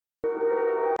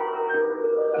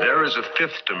There is a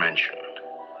fifth dimension,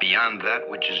 beyond that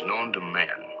which is known to man.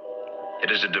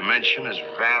 It is a dimension as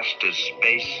vast as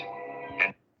space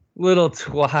and... Little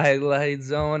Twilight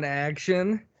Zone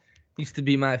action. Used to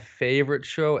be my favorite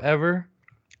show ever.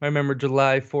 I remember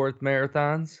July 4th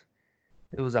marathons.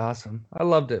 It was awesome. I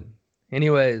loved it.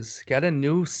 Anyways, got a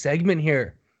new segment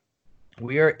here.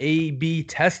 We are A/B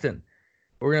testing.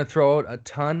 We're going to throw out a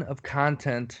ton of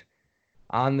content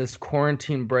on this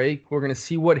quarantine break. We're going to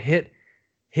see what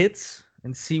hits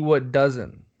and see what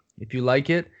doesn't. If you like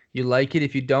it, you like it.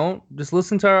 If you don't, just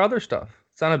listen to our other stuff.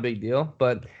 It's not a big deal.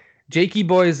 But Jakey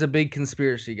Boy is a big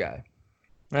conspiracy guy.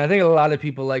 And I think a lot of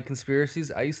people like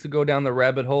conspiracies. I used to go down the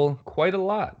rabbit hole quite a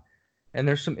lot. And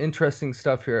there's some interesting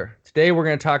stuff here. Today we're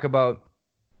going to talk about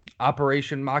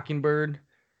Operation Mockingbird,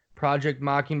 Project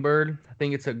Mockingbird. I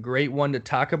think it's a great one to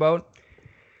talk about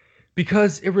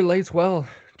because it relates well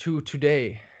to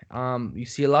today. You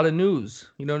see a lot of news.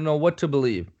 You don't know what to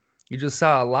believe. You just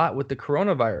saw a lot with the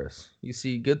coronavirus. You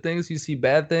see good things, you see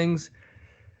bad things.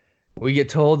 We get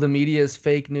told the media is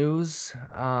fake news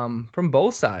from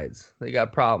both sides. They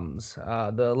got problems.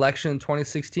 The election in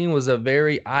 2016 was a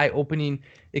very eye-opening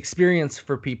experience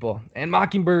for people. And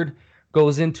Mockingbird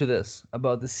goes into this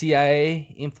about the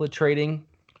CIA infiltrating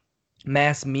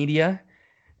mass media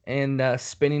and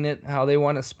spinning it how they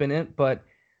want to spin it. But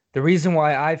the reason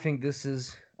why I think this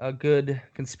is a good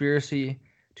conspiracy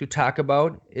to talk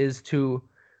about is to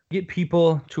get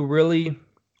people to really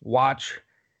watch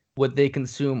what they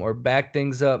consume or back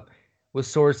things up with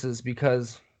sources,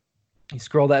 because you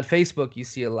scroll that Facebook, you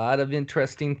see a lot of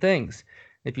interesting things.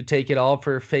 If you take it all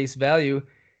for face value,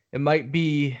 it might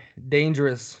be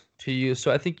dangerous to you.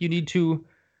 So I think you need to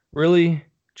really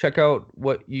check out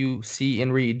what you see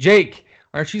and read. Jake,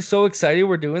 aren't you so excited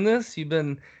we're doing this? You've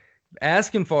been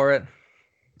asking for it.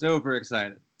 Super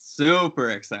excited.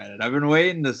 Super excited. I've been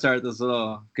waiting to start this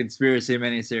little conspiracy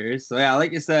mini-series. So yeah,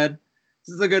 like you said,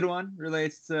 this is a good one.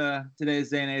 Relates to today's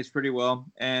day and age pretty well.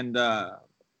 And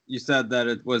you said that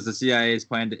it was the CIA's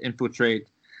plan to infiltrate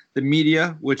the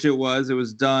media, which it was. It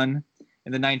was done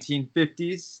in the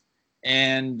 1950s.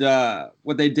 And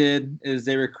what they did is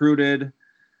they recruited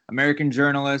American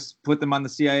journalists, put them on the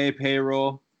CIA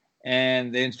payroll,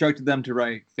 and they instructed them to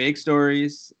write fake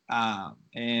stories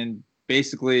and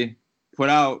basically put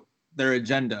out their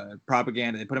agenda,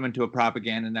 propaganda. They put them into a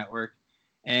propaganda network.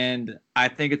 And I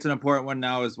think it's an important one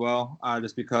now as well,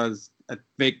 just because a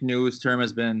fake news term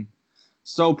has been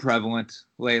so prevalent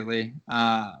lately.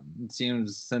 It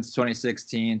seems since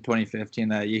 2016, 2015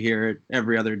 that you hear it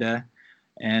every other day.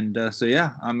 And so,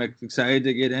 yeah, I'm excited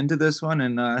to get into this one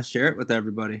and share it with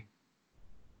everybody.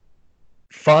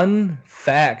 Fun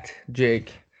fact,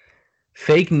 Jake.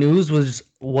 Fake news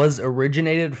was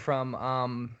originated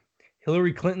from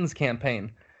Hillary Clinton's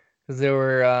campaign, because they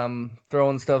were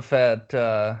throwing stuff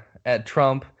at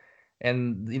Trump,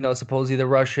 and supposedly the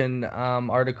Russian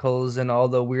articles and all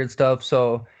the weird stuff.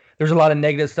 So there's a lot of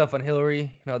negative stuff on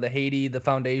Hillary, the Haiti, the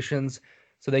foundations.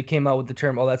 So they came out with the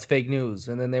term, "Oh, that's fake news,"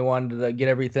 and then they wanted to get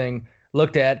everything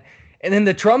looked at, and then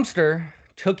the Trumpster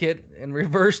took it and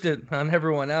reversed it on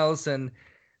everyone else, and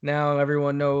now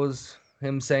everyone knows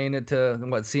him saying it to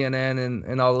CNN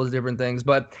and all those different things.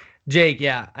 But Jake,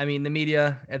 yeah, I mean the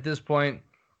media at this point,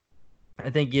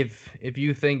 I think if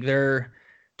you think they're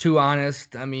too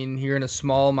honest, I mean you're in a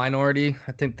small minority.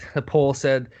 I think the poll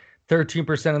said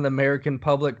 13% of the American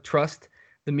public trust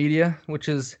the media, which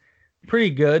is pretty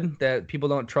good that people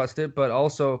don't trust it, but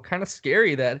also kind of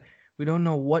scary that we don't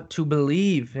know what to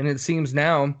believe. And it seems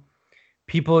now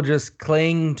people just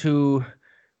cling to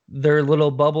their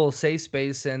little bubble safe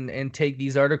space and take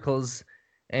these articles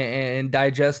and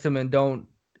digest them and don't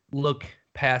look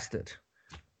past it.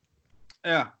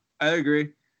 Yeah, I agree.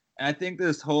 And I think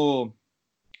this whole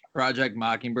Project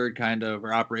Mockingbird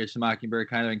or Operation Mockingbird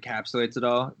kind of encapsulates it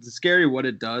all. It's scary what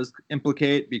it does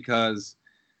implicate, because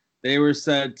they were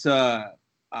said to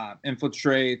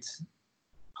infiltrate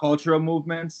cultural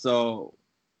movements. So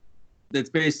it's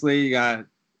basically you got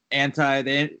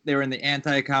they were in the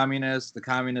anti-communist, the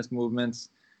communist movements,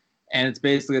 and it's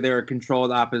basically they were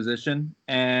controlled opposition.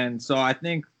 And so I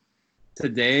think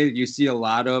today you see a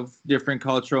lot of different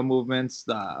cultural movements,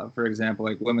 for example,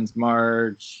 like Women's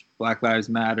March, Black Lives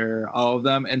Matter, all of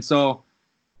them. And so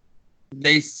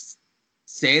they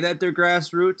say that they're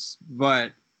grassroots,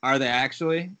 but are they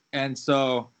actually? And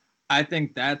so I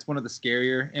think that's one of the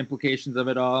scarier implications of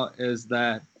it all, is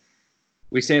that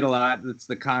we say it a lot, it's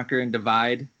the conquer and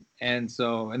divide. And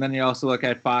then you also look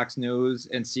at Fox News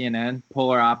and CNN,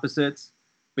 polar opposites,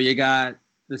 but you got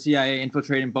the CIA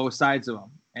infiltrating both sides of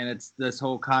them. And it's this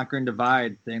whole conquer and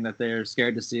divide thing that they're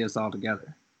scared to see us all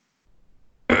together.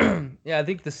 Yeah, I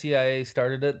think the CIA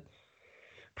started it,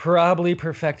 probably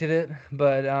perfected it,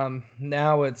 but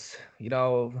now it's,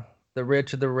 the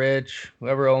rich of the rich,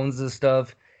 whoever owns this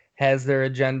stuff has their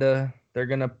agenda. They're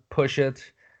gonna push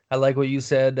it. I like what you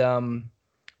said,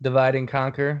 divide and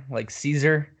conquer, like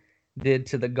Caesar did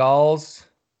to the Gauls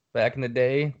back in the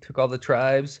day, took all the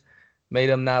tribes, made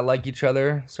them not like each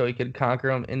other so he could conquer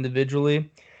them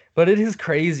individually. But it is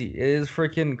crazy. It is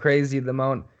freaking crazy the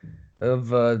amount of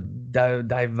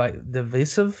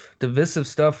divisive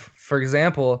stuff. For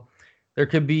example, there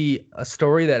could be a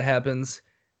story that happens,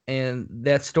 and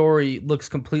that story looks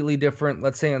completely different,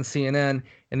 let's say on CNN,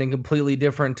 and then completely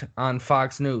different on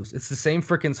Fox News. It's the same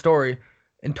freaking story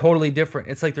and totally different.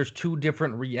 It's like there's two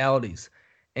different realities.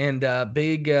 And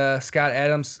big Scott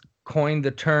Adams coined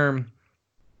the term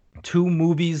two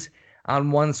movies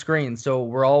on one screen. So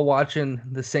we're all watching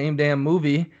the same damn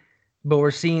movie, but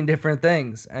we're seeing different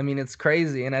things. I mean, it's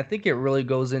crazy. And I think it really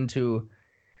goes into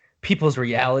people's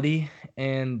reality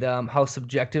and how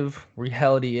subjective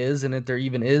reality is, and if there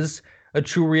even is a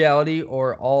true reality,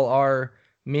 or all our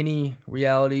mini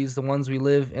realities, the ones we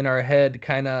live in our head,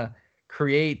 kind of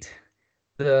create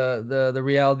the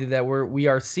reality that we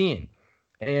are seeing.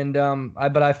 And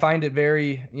but I find it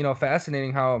very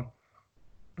fascinating how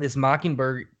this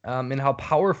Mockingbird, and how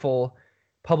powerful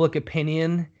public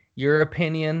opinion, your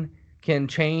opinion, can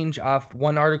change off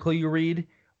one article you read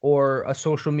or a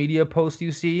social media post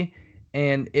you see.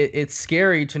 And it's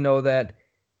scary to know that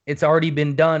it's already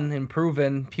been done and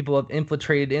proven. People have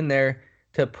infiltrated in there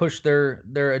to push their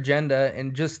agenda.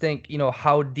 And just think,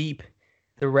 how deep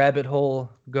the rabbit hole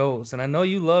goes. And I know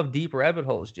you love deep rabbit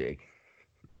holes, Jake.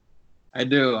 I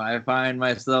do. I find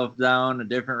myself down a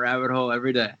different rabbit hole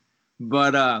every day.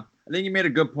 But I think you made a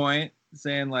good point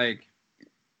saying like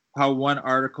how one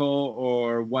article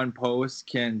or one post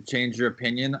can change your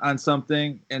opinion on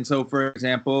something. And so, for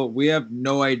example, we have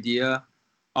no idea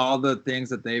all the things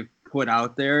that they've put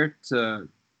out there to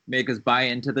make us buy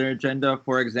into their agenda.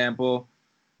 For example,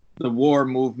 the war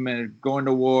movement, going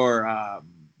to war,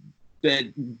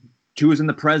 choosing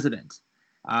the president.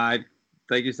 Like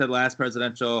you said, last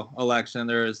presidential election,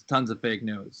 there's tons of fake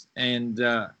news. And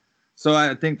so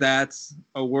I think that's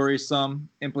a worrisome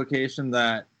implication,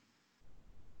 that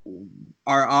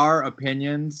are our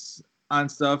opinions on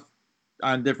stuff,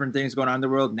 on different things going on in the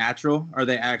world, natural? Are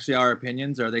they actually our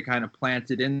opinions? Or are they kind of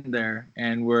planted in there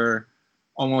and we're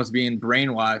almost being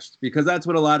brainwashed? Because that's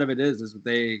what a lot of it is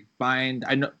they find,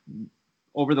 I know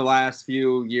over the last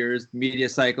few years, media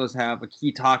cycles have a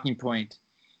key talking point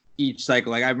each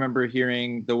cycle. Like I remember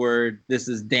hearing the word, this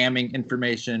is damning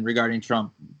information regarding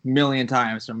Trump a million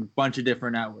times from a bunch of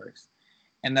different networks.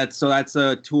 And that's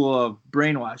a tool of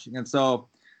brainwashing. And so,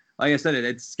 like I said,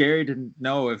 it's scary to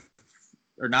know if,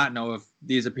 or not know if,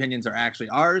 these opinions are actually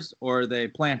ours or are they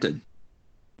planted.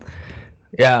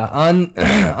 Yeah,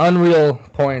 unreal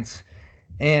points.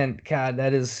 And God,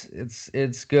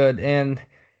 it's good. And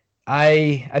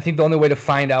I think the only way to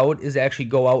find out is actually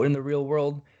go out in the real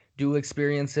world, do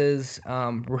experiences,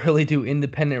 really do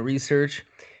independent research.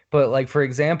 But like, for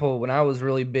example, when I was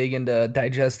really big into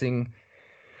digesting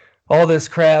all this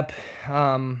crap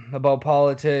about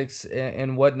politics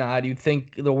and whatnot, you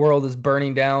think the world is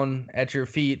burning down at your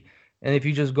feet. And if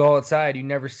you just go outside, you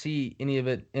never see any of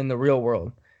it in the real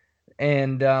world.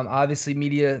 And obviously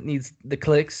media needs the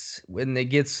clicks when it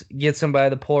gets them by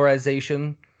the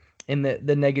polarization and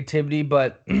the negativity.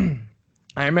 But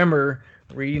I remember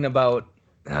reading about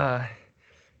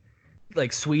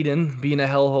like Sweden being a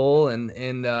hellhole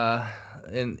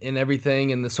and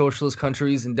everything in the socialist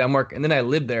countries in Denmark. And then I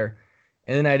lived there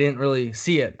and then I didn't really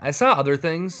see it. I saw other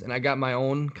things and I got my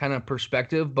own kind of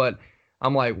perspective, but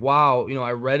I'm like, wow,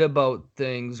 I read about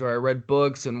things, or I read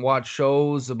books and watched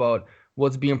shows about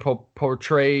what's being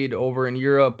portrayed over in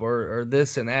Europe or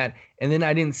this and that. And then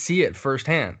I didn't see it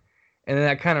firsthand. And then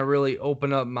that kind of really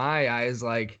opened up my eyes,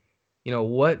 like,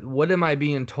 what am I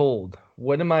being told?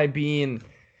 What am I being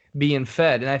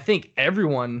fed? And I think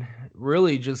everyone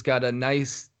really just got a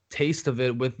nice taste of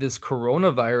it with this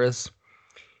coronavirus.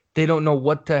 They don't know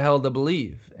what the hell to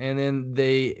believe. And then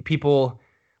people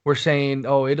were saying,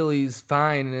 oh, Italy's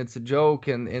fine and it's a joke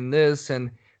and this.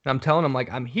 And I'm telling them, like,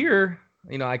 I'm here,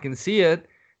 I can see it.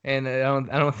 And I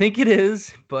don't think it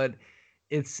is, but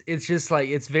it's just like,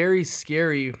 it's very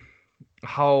scary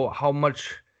how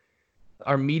much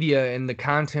our media and the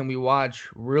content we watch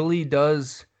really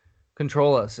does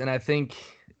control us. And I think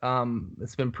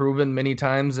it's been proven many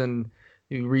times, and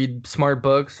you read smart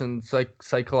books and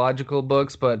psychological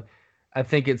books, but I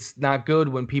think it's not good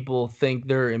when people think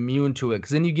they're immune to it,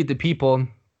 because then you get the people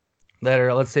that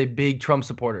are, let's say, big Trump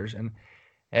supporters, and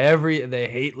They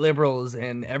hate liberals,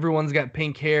 and everyone's got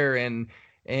pink hair, and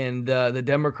the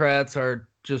Democrats are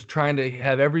just trying to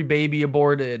have every baby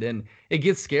aborted, and it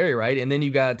gets scary, right? And then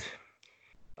you got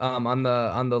on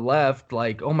the left,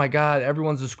 like, oh my God,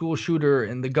 everyone's a school shooter,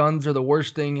 and the guns are the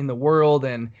worst thing in the world,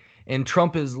 and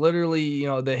Trump is literally,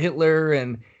 the Hitler,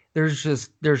 and there's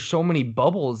so many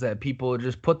bubbles that people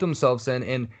just put themselves in,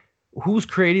 and who's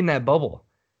creating that bubble,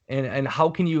 and how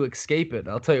can you escape it?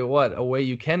 I'll tell you what, a way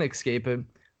you can escape it: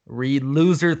 read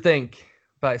Loser Think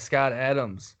by Scott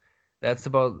Adams. That's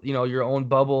about, your own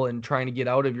bubble and trying to get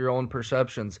out of your own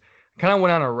perceptions. Kind of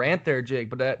went on a rant there, Jake,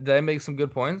 but did I make some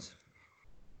good points?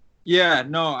 Yeah,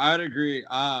 no, I would agree.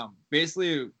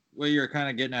 Basically, what you're kind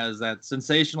of getting at is that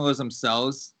sensationalism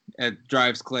sells, it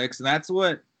drives clicks, and that's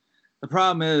what the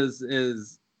problem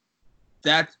is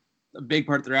that's a big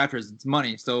part they're after is it's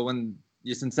money. So when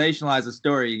you sensationalize a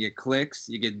story, you get clicks,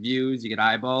 you get views, you get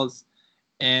eyeballs,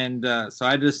 and so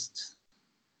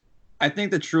I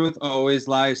think the truth always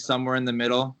lies somewhere in the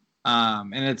middle,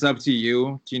 and it's up to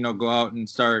you to go out and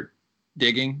start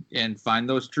digging and find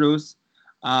those truths.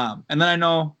 And then I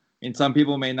know. And some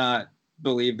people may not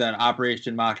believe that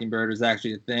Operation Mockingbird is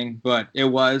actually a thing, but it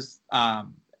was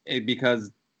because,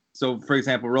 so for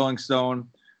example, Rolling Stone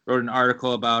wrote an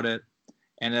article about it,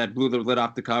 and it blew the lid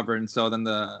off the cover. And so then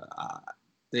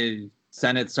the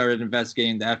Senate started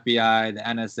investigating the FBI, the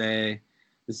NSA,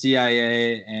 the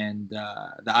CIA, and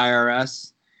the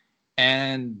IRS.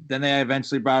 And then they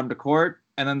eventually brought them to court.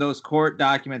 And then those court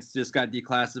documents just got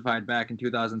declassified back in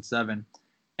 2007.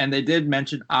 And they did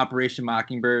mention Operation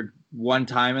Mockingbird one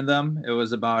time in them. It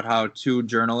was about how 2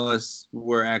 journalists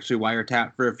were actually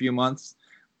wiretapped for a few months.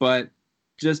 But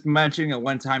just mentioning it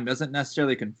one time doesn't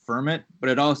necessarily confirm it, but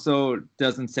it also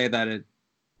doesn't say that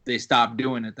they stopped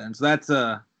doing it then. So that's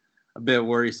a bit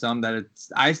worrisome that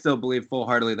I still believe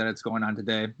full-heartedly that it's going on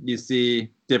today. You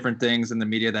see different things in the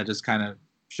media that just kind of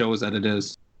shows that it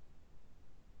is.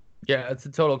 Yeah, it's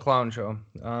a total clown show.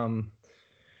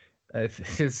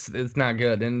 It's not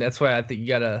good, and that's why I think you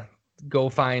gotta go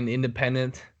find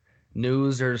independent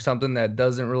news or something that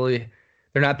doesn't really.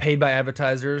 They're not paid by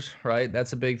advertisers, right?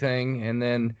 That's a big thing, and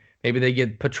then maybe they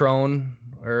get Patron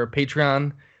or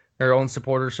Patreon, their own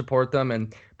supporters support them,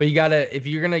 but you gotta, if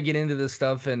you're gonna get into this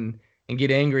stuff and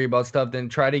get angry about stuff, then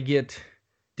try to get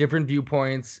different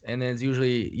viewpoints, and then it's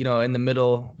usually in the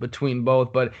middle between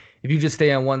both. But if you just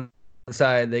stay on one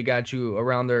side, they got you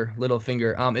around their little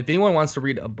finger. If anyone wants to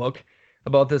read a book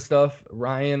about this stuff,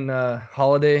 Ryan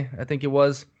Holiday, I think it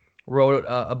was, wrote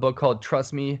a book called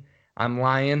Trust Me, I'm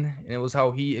Lying, and it was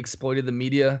how he exploited the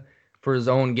media for his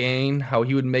own gain, how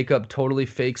he would make up totally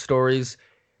fake stories,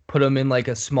 put them in like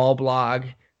a small blog,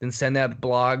 then send that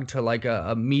blog to like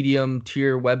a medium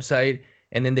tier website,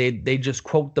 and then they just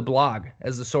quote the blog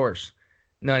as the source.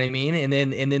 You know what I mean? And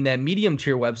then that medium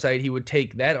tier website, he would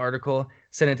take that article,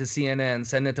 send it to CNN,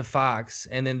 send it to Fox,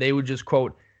 and then they would just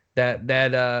quote that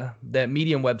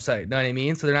medium website. You know what I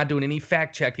mean? So they're not doing any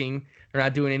fact checking. They're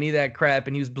not doing any of that crap.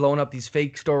 And he was blowing up these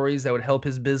fake stories that would help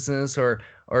his business or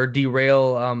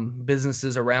derail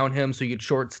businesses around him, so you get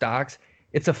short stocks.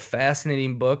 It's a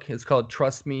fascinating book. It's called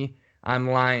Trust Me, I'm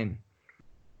Lying.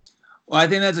 Well, I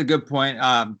think that's a good point.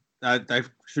 I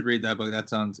should read that book. That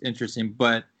sounds interesting.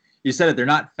 But you said it, they're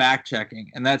not fact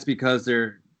checking, and that's because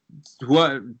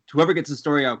whoever gets the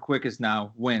story out quickest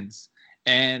now wins,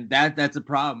 and that's a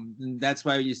problem. And that's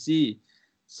why you see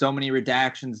so many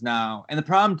redactions now. And the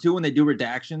problem too, when they do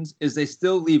redactions, is they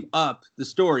still leave up the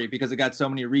story because it got so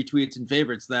many retweets and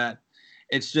favorites that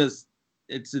it's just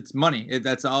it's money.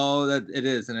 That's all that it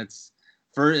is, and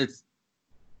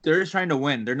they're just trying to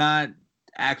win. They're not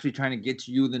actually trying to get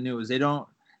you the news. They don't.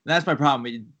 That's my problem.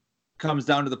 It comes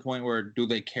down to the point where, do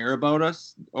they care about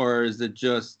us, or is it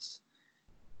just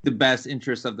the best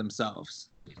interest of themselves?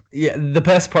 Yeah, the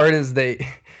best part is they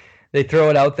throw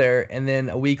it out there and then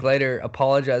a week later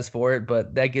apologize for it,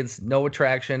 but that gets no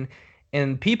attraction,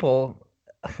 and people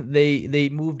they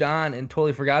moved on and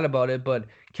totally forgot about it, but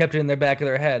kept it in the back of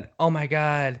their head. Oh my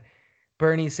God,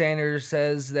 Bernie Sanders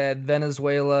says that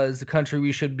Venezuela is the country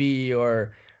we should be,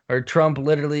 or Trump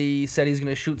literally said he's going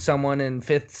to shoot someone in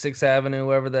 5th, 6th Avenue,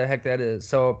 whoever the heck that is.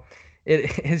 So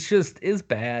it's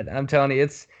bad. I'm telling you,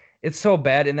 it's so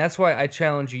bad. And that's why I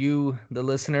challenge you, the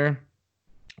listener,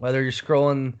 whether you're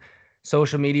scrolling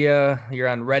social media, you're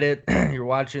on Reddit, you're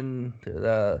watching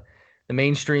the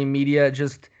mainstream media,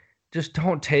 just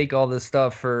don't take all this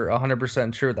stuff for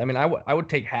 100% truth. I mean, I would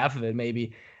take half of it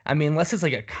maybe. I mean, unless it's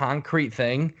like a concrete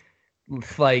thing,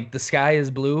 like the sky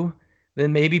is blue,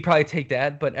 then maybe probably take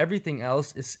that. But everything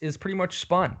else is pretty much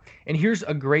spun. And here's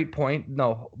a great point.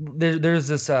 No, there's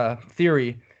this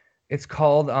theory. It's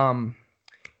called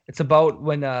It's about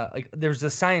when like there's a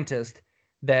scientist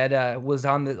that was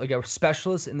on the like a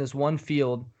specialist in this one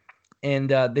field, and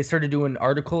they started doing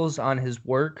articles on his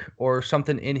work or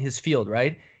something in his field,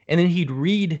 right? And then he'd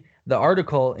read the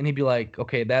article and he'd be like,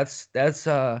 okay, that's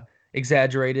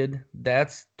exaggerated.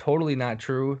 That's totally not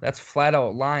true. That's flat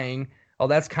out lying. Oh,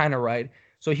 that's kind of right.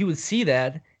 So he would see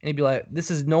that and he'd be like,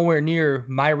 this is nowhere near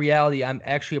my reality. I'm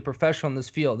actually a professional in this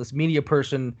field. This media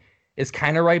person is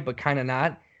kind of right, but kind of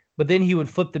not. But then he would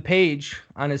flip the page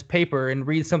on his paper and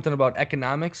read something about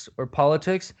economics or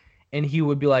politics, and he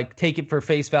would be like, take it for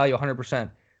face value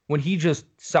 100%, when he just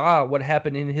saw what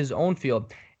happened in his own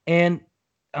field. And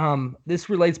this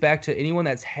relates back to anyone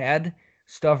that's had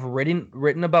stuff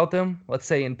written about them, let's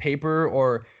say in paper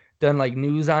or done like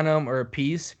news on them or a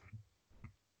piece.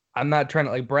 I'm not trying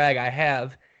to like brag, I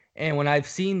have. And when I've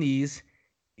seen these,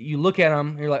 you look at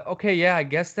them and you're like, okay, yeah, I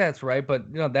guess that's right, but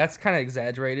that's kind of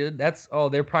exaggerated. That's, oh,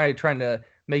 they're probably trying to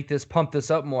make this pump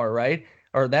this up more, right?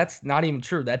 Or that's not even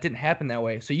true. That didn't happen that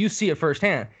way. So you see it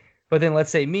firsthand. But then let's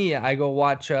say me, I go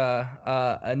watch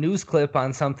a news clip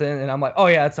on something and I'm like, oh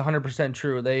yeah, it's 100%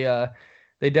 true.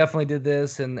 They definitely did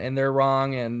this and they're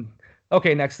wrong. And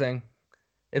okay, next thing.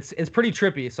 It's pretty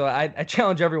trippy. So I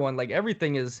challenge everyone, like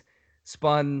everything is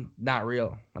spun, not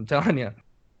real. I'm telling you.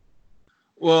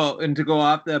 Well, and to go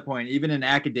off that point, even in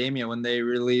academia, when they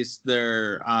release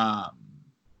their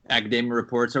academia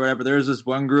reports or whatever, there's this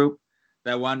one group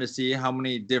that wanted to see how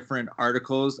many different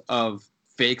articles of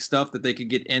fake stuff that they could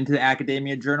get into the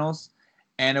academia journals.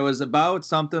 And it was about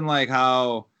something like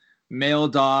how male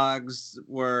dogs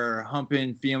were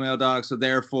humping female dogs, so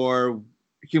therefore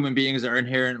human beings are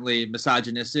inherently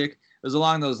misogynistic. It was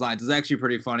along those lines. It's actually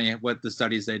pretty funny what the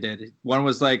studies they did. One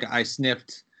was like, I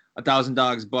sniffed 1,000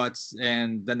 dogs' butts,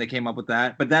 and then they came up with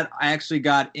that. But that actually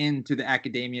got into the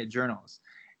academia journals.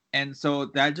 And so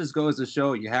that just goes to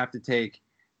show you have to take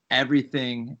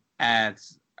everything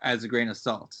as a grain of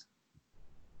salt.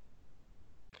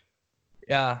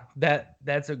 Yeah,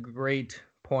 that's a great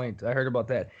point. I heard about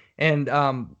that. And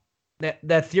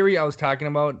that theory I was talking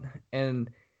about, and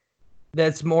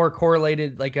that's more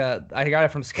correlated, like I got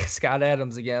it from Scott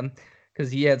Adams again,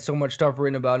 because he had so much stuff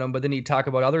written about him, but then he'd talk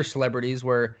about other celebrities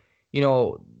where,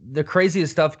 the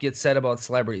craziest stuff gets said about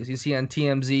celebrities. You see on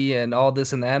TMZ and all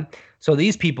this and that. So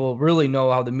these people really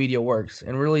know how the media works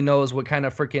and really knows what kind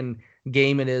of freaking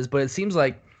game it is. But it seems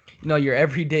like, your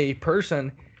everyday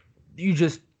person, you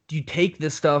take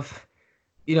this stuff,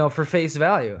 for face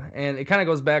value. And it kind of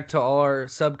goes back to all our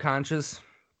subconscious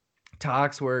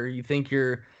talks where you think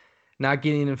you're not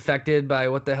getting infected by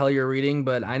what the hell you're reading.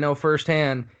 But I know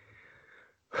firsthand,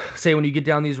 say when you get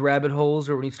down these rabbit holes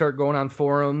or when you start going on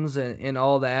forums and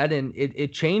all that, and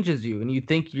it changes you and you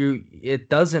think it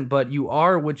doesn't, but you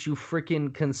are what you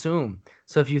freaking consume.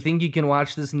 So if you think you can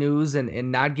watch this news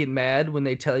and not get mad when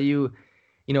they tell you,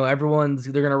 they're going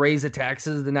to raise the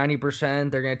taxes to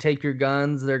 90%, they're going to take your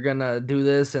guns, they're going to do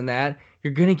this and that,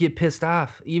 you're going to get pissed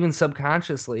off, even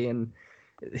subconsciously. And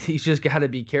you just got to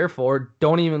be careful or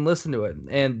don't even listen to it.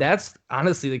 And that's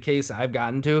honestly the case I've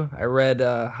gotten to. I read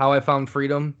How I Found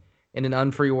Freedom in an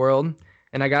Unfree World,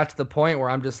 and I got to the point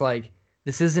where I'm just like,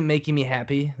 this isn't making me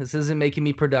happy. This isn't making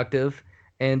me productive,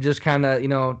 and just kind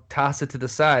of, toss it to the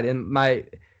side. And my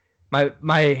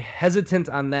hesitant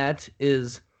on that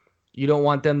is you don't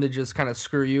want them to just kind of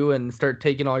screw you and start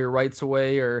taking all your rights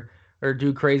away or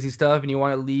do crazy stuff, and you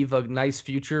want to leave a nice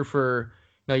future for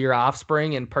your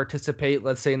offspring and participate,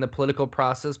 let's say, in the political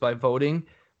process by voting.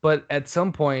 But at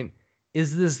some point,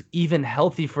 is this even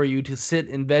healthy for you to sit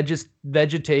and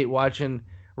vegetate watching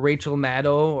Rachel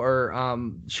Maddow or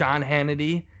Sean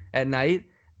Hannity at night?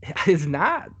 It's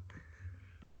not.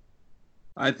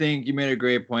 I think you made a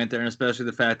great point there, and especially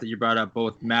the fact that you brought up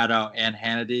both Maddow and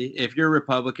Hannity. If you're a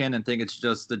Republican and think it's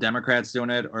just the Democrats doing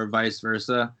it or vice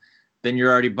versa, then you're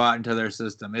already bought into their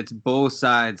system. It's both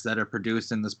sides that are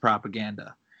producing this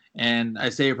propaganda. And I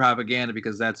say propaganda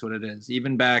because that's what it is.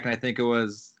 Even back, and I think it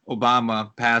was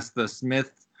Obama passed the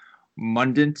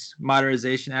Smith-Mundant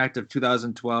Modernization Act of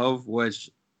 2012,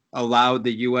 which allowed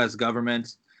the U.S.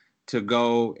 government to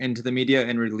go into the media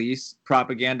and release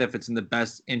propaganda if it's in the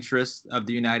best interest of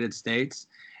the United States.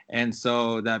 And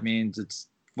so that means it's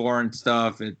foreign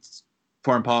stuff, it's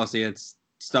foreign policy, it's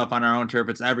stuff on our own turf,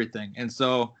 it's everything. And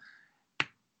so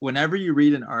whenever you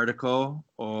read an article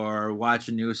or watch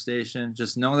a news station,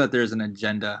 just know that there's an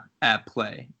agenda at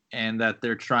play and that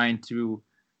they're trying to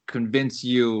convince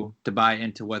you to buy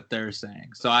into what they're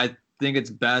saying. So I think it's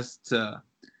best to,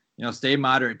 stay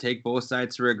moderate, take both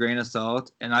sides for a grain of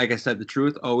salt. And like I said, the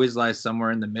truth always lies somewhere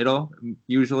in the middle,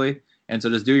 usually. And so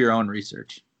just do your own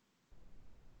research.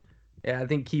 Yeah, I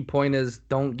think key point is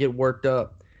don't get worked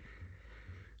up.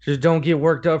 just don't get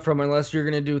worked up from it unless you're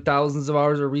going to do thousands of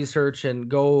hours of research and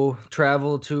go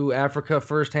travel to Africa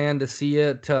firsthand to see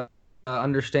it, to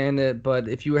understand it. But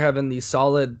if you were having these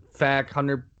solid fact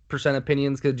 100%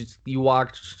 opinions because you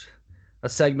watched a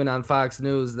segment on Fox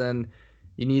News, then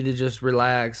you need to just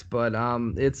relax. But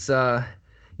it's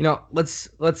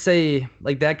let's say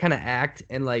like that kind of act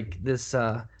and like this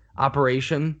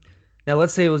operation. Now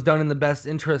let's say it was done in the best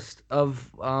interest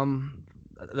of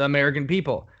the American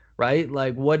people, right?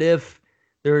 Like, what if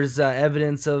there's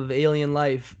evidence of alien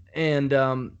life, and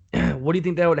what do you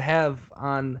think that would have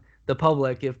on the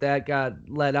public if that got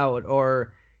let out,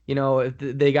 or if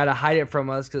they got to hide it from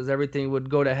us because everything would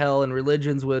go to hell and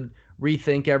religions would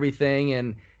rethink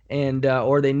everything, and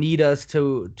or they need us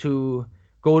to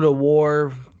go to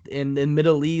war in the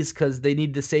Middle East because they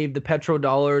need to save the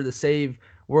petrodollar to save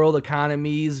world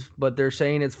economies, but they're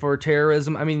saying it's for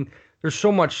terrorism. I mean, there's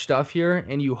so much stuff here,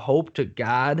 and you hope to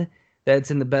God that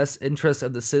it's in the best interest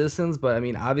of the citizens. But I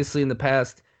mean, obviously, in the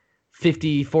past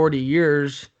 50, 40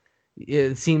 years,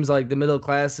 it seems like the middle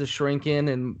class is shrinking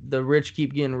and the rich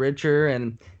keep getting richer.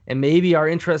 And maybe our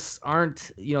interests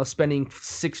aren't, spending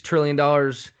 $6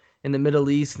 trillion in the Middle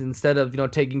East instead of,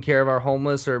 taking care of our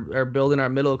homeless or building our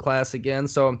middle class again.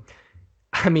 So,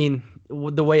 I mean,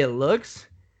 the way it looks,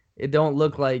 it don't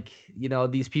look like,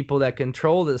 these people that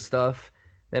control this stuff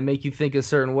that make you think a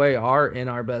certain way are in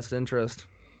our best interest.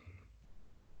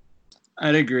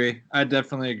 I'd agree. I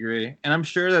definitely agree. And I'm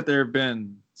sure that there have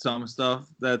been some stuff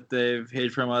that they've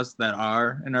hid from us that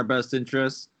are in our best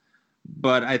interest.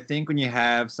 But I think when you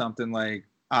have something like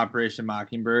Operation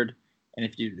Mockingbird,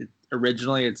 and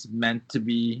originally it's meant to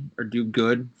be or do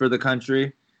good for the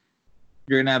country,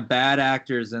 you're going to have bad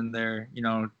actors in there,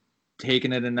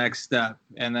 taking it the next step.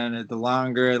 And then the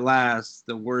longer it lasts,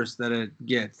 the worse that it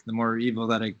gets, the more evil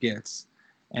that it gets.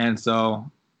 And so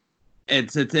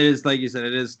it is, like you said,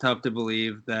 it is tough to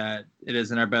believe that it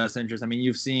is in our best interest. I mean,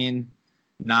 you've seen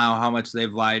now how much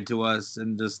they've lied to us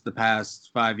in just the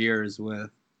past 5 years with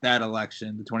that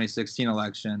election, the 2016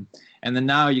 election. And then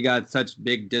now you got such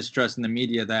big distrust in the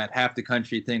media that half the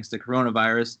country thinks the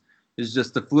coronavirus is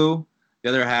just the flu. The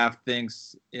other half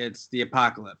thinks it's the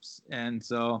apocalypse. And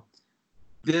so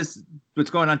what's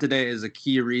going on today is a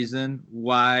key reason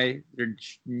why there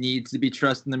needs to be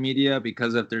trust in the media,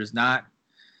 because if there's not,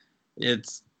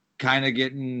 it's kind of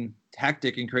getting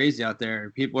hectic and crazy out there.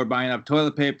 People are buying up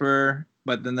toilet paper,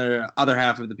 but then the other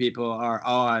half of the people are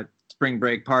all at spring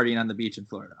break partying on the beach in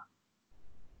Florida.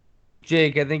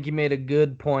 Jake, I think you made a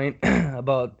good point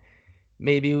about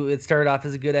maybe it started off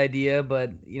as a good idea,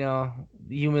 but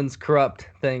humans corrupt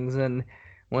things. And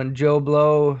when Joe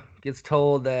Blow gets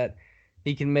told that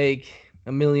he can make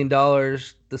 $1 million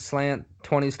to slant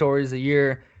 20 stories a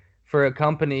year for a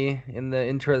company in the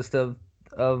interest of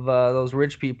those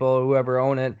rich people or whoever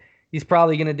own it, he's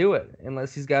probably going to do it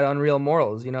unless he's got unreal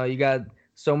morals. You got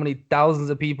so many thousands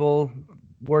of people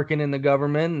working in the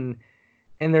government,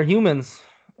 and they're humans.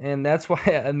 And that's why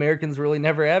Americans really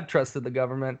never have trusted the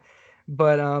government.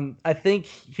 But I think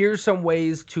here's some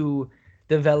ways to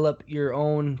develop your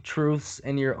own truths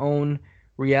and your own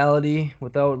reality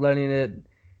without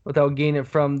gaining it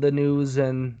from the news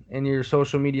and your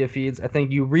social media feeds. I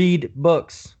think you read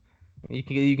books. You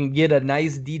can get a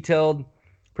nice detailed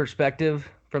perspective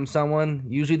from someone.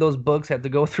 Usually those books have to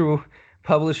go through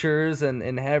publishers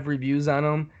and have reviews on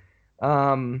them.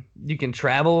 You can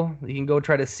travel. You can go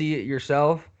try to see it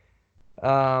yourself.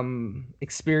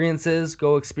 Experiences,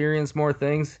 go experience more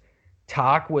things.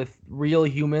 Talk with real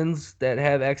humans that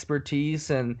have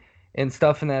expertise and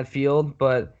stuff in that field.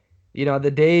 But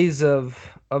the days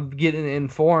of getting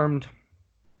informed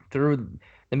through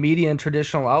the media and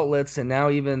traditional outlets, and now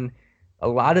even a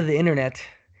lot of the internet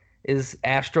is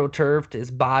astroturfed,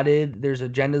 is botted. There's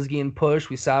agendas getting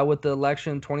pushed. We saw with the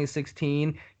election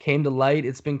 2016 came to light.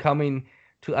 It's been coming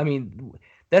to, I mean,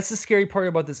 that's the scary part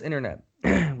about this internet.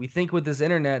 We think with this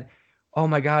internet, oh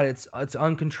my God, it's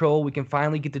uncontrolled. We can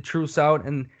finally get the truths out,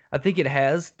 and I think it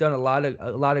has done a lot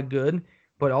of good.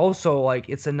 But also, like,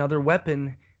 it's another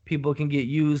weapon people can get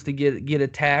used to get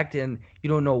attacked, and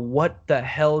you don't know what the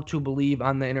hell to believe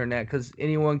on the internet because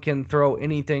anyone can throw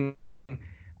anything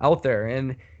out there.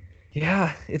 And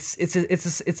yeah, it's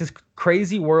a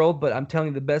crazy world. But I'm telling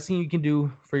you, the best thing you can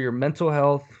do for your mental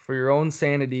health, for your own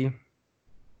sanity,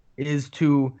 is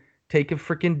to take a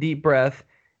freaking deep breath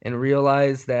and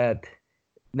realize that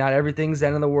not everything's the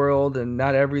end of the world and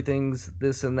not everything's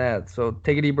this and that. So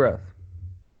take a deep breath.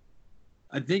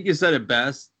 I think you said it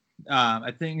best.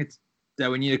 I think it's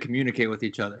that we need to communicate with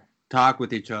each other. talk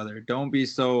with each other. Don't be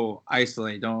so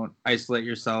isolated. Don't isolate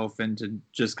yourself into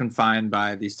just confined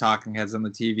by these talking heads on the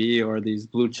TV or these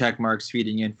blue check marks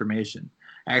feeding you information.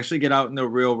 Actually get out in the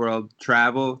real world,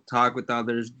 travel, talk with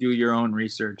others, do your own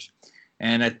research.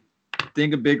 And I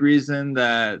think a big reason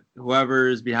that whoever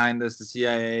is behind this, the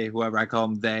CIA, whoever, I call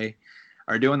them they,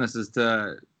 are doing this is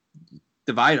to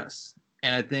divide us.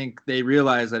 And I think they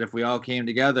realize that if we all came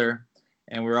together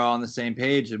and we're all on the same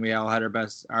page and we all had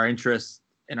our interests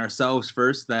in ourselves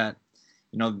first, that,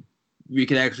 we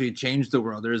could actually change the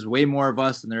world. There's way more of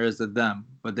us than there is of them,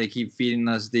 but they keep feeding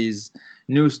us these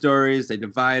news stories. They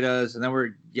divide us, and then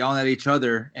we're yelling at each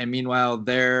other. And meanwhile,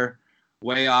 they're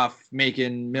way off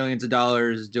making millions of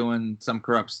dollars doing some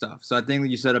corrupt stuff. So I think that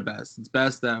you said it best. It's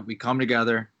best that we come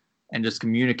together and just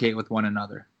communicate with one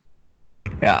another.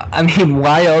 Yeah, I mean,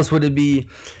 why else would it be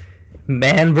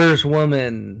man versus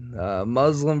woman,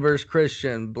 Muslim versus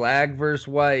Christian, black versus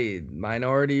white,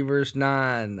 minority versus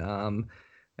non?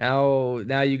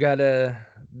 Now you gotta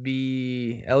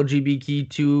be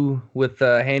LGBTQ with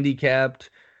handicapped,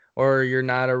 or you're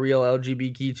not a real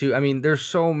LGBTQ. I mean, there's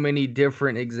so many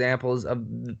different examples of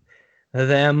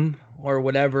them or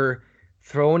whatever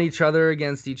throwing each other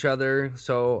against each other.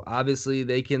 So obviously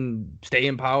they can stay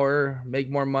in power,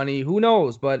 make more money. Who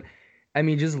knows? But I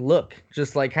mean, just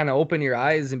like kind of open your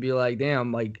eyes and be like,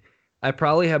 damn, like I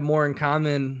probably have more in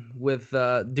common with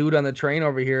dude on the train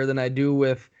over here than I do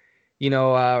with,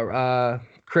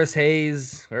 Chris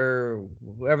Hayes or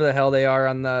whoever the hell they are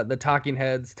on the talking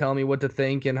heads telling me what to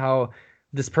think and how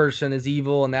this person is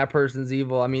evil and that person's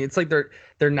evil. I mean, it's like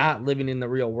they're not living in the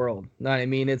real world. You know what I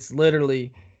mean? It's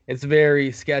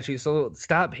very sketchy. So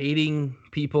stop hating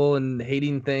people and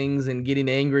hating things and getting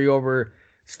angry over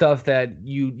stuff that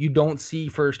you don't see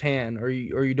firsthand or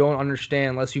you don't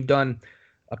understand unless you've done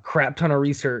a crap ton of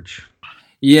research.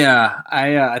 Yeah,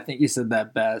 I think you said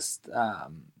that best.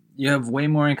 You have way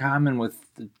more in common with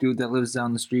the dude that lives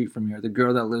down the street from you or the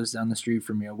girl that lives down the street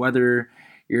from you, whether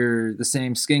you're the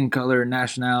same skin color,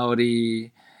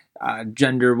 nationality,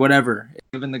 gender, whatever.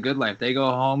 Living the good life. They go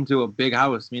home to a big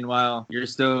house. Meanwhile, you're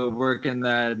still working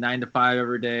that 9 to 5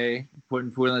 every day,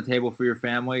 putting food on the table for your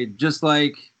family, just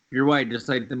like you're white, just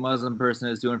like the Muslim person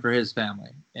is doing for his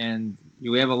family. And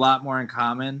we have a lot more in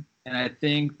common. And I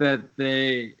think that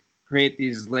they create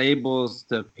these labels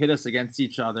to pit us against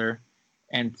each other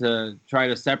and to try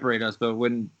to separate us, but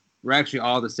when we're actually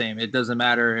all the same. It doesn't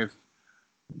matter if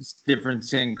it's different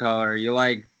skin color, you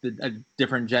like a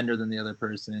different gender than the other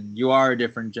person, you are a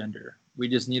different gender. We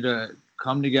just need to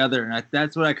come together, and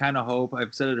that's what I kind of hope.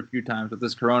 I've said it a few times with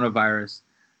this coronavirus,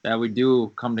 that we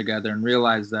do come together and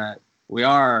realize that we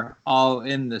are all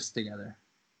in this together.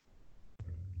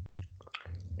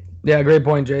 Yeah, great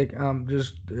point, Jake.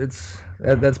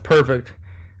 That's perfect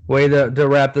way to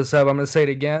wrap this up. I'm gonna say it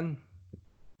again.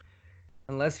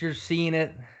 Unless you're seeing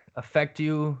it affect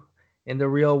you in the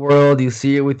real world, you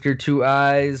see it with your 2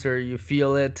 eyes or you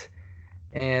feel it,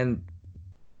 and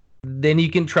then you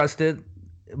can trust it.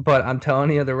 But I'm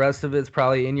telling you, the rest of it's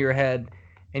probably in your head,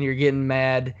 and you're getting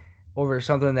mad over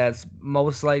something that's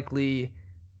most likely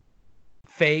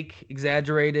fake,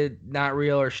 exaggerated, not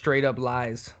real, or straight up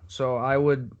lies. So I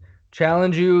would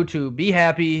challenge you to be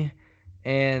happy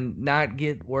and not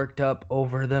get worked up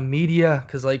over the media,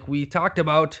 because like we talked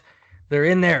about, they're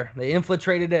in there. They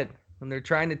infiltrated it, and they're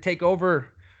trying to take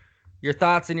over your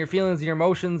thoughts and your feelings and your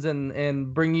emotions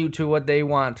and bring you to what they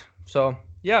want. So,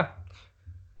 yeah.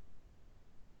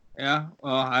 Yeah,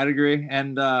 well, I'd agree.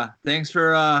 And thanks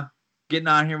for getting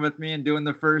on here with me and doing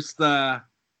the first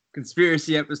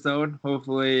conspiracy episode.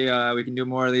 Hopefully we can do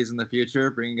more of these in the future,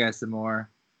 bring you guys some more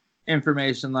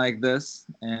information like this.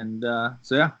 And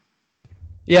so, yeah.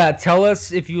 Yeah, tell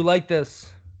us if you like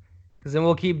this, because then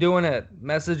we'll keep doing it.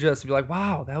 Message us and be like,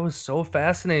 wow, that was so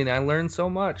fascinating. I learned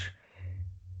so much.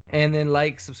 And then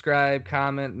like, subscribe,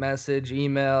 comment, message,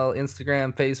 email,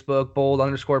 Instagram, Facebook,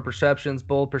 bold_perceptions,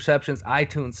 bold perceptions,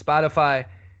 iTunes, Spotify,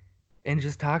 and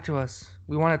just talk to us.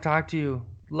 We want to talk to you.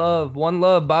 Love, one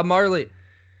love, Bob Marley.